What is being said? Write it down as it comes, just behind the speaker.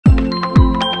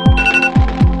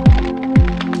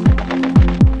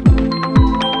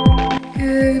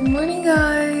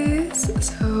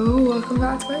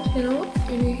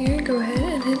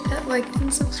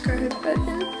subscribe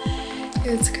button.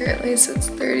 It's currently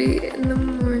 6:30 in the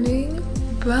morning,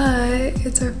 but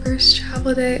it's our first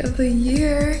travel day of the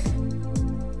year.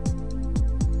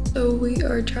 So we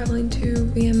are traveling to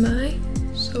VMI.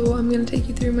 So I'm gonna take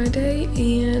you through my day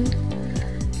and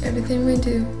everything we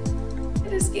do.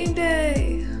 It is game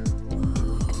day.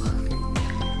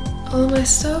 All of my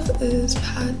stuff is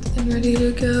packed and ready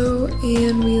to go,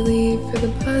 and we leave for the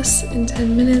bus in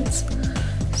 10 minutes.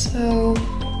 So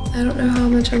I don't know how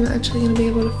much I'm actually gonna be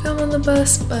able to film on the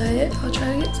bus, but I'll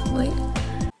try to get some light.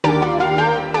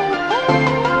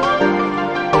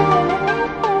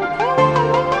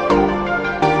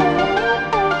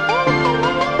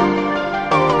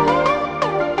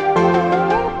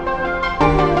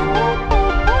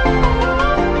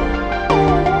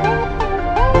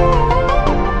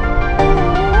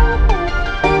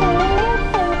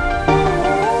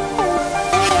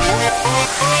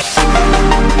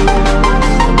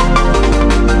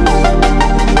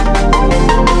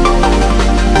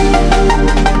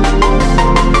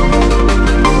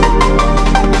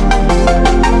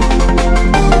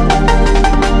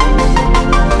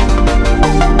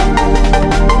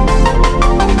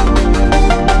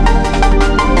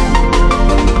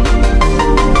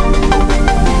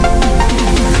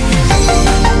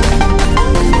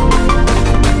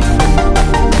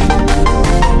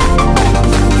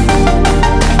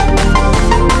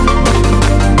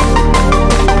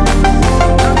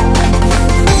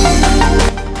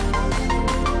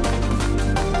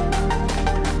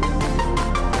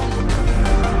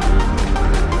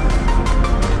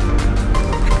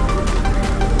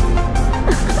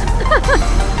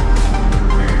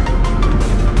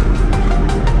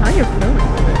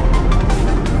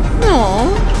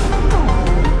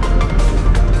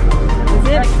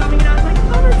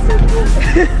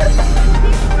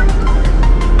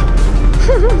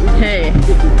 Hey.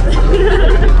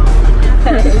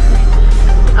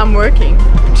 I'm working.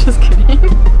 Just kidding.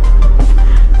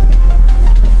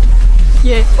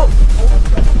 Yeah. Oh.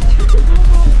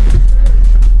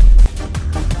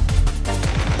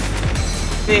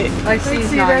 I see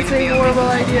that's a horrible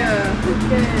idea.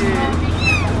 Okay.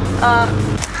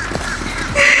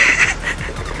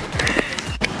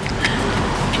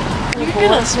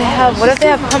 What if they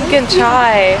have pumpkin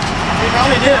chai? They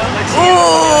probably do.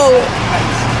 Ooh!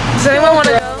 Does anyone want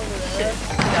to go?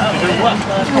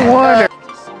 Water.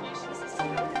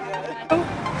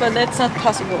 But that's not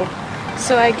possible.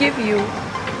 So I give you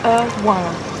a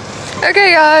 1.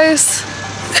 Okay guys,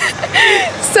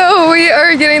 so we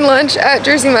are getting lunch at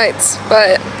Jersey Mite's,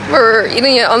 but we're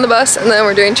eating it on the bus and then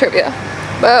we're doing trivia.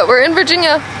 But we're in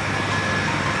Virginia.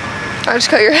 I just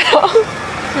cut your head off.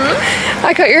 Hmm?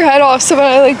 I cut your head off, so when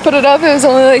I like put it up, it was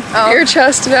only like your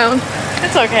chest down.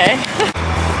 It's okay.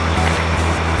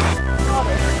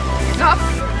 Stop.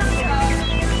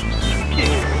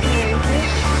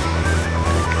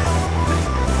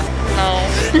 No.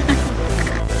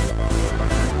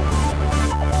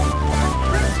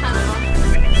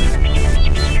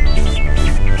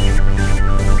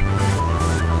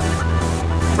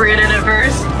 Read it at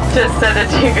first. Just send it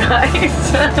to you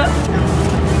guys.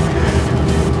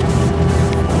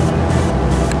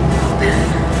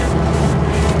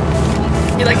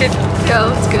 You like it?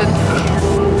 Go, it's good.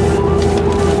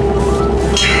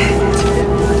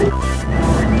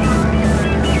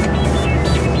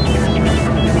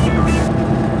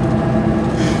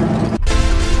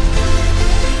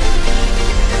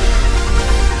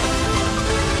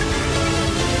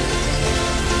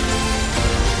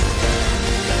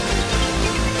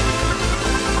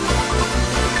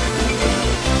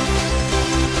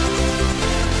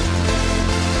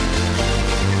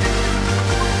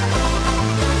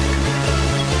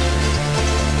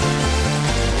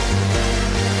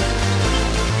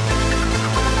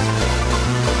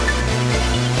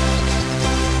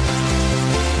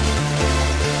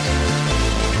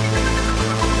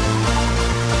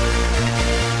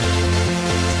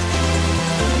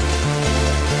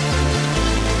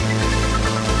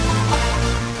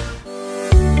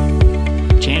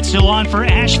 Still on for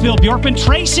Asheville, Bjorkman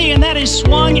Tracy, and that is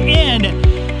swung in.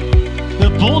 The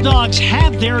Bulldogs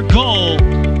have their goal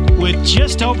with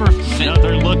just over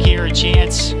another look here. A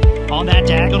chance on that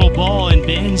diagonal ball, and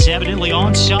Ben's evidently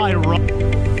onside.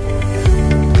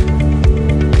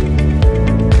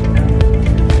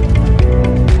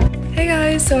 Hey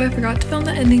guys, so I forgot to film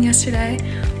the ending yesterday,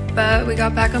 but we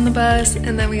got back on the bus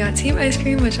and then we got team ice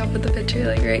cream, which I'll put the picture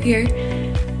like right here.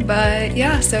 But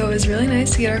yeah, so it was really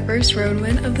nice to get our first road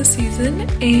win of the season,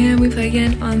 and we play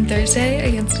again on Thursday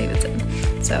against Davidson.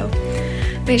 So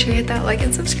make sure you hit that like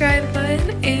and subscribe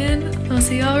button, and I'll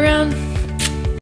see y'all around.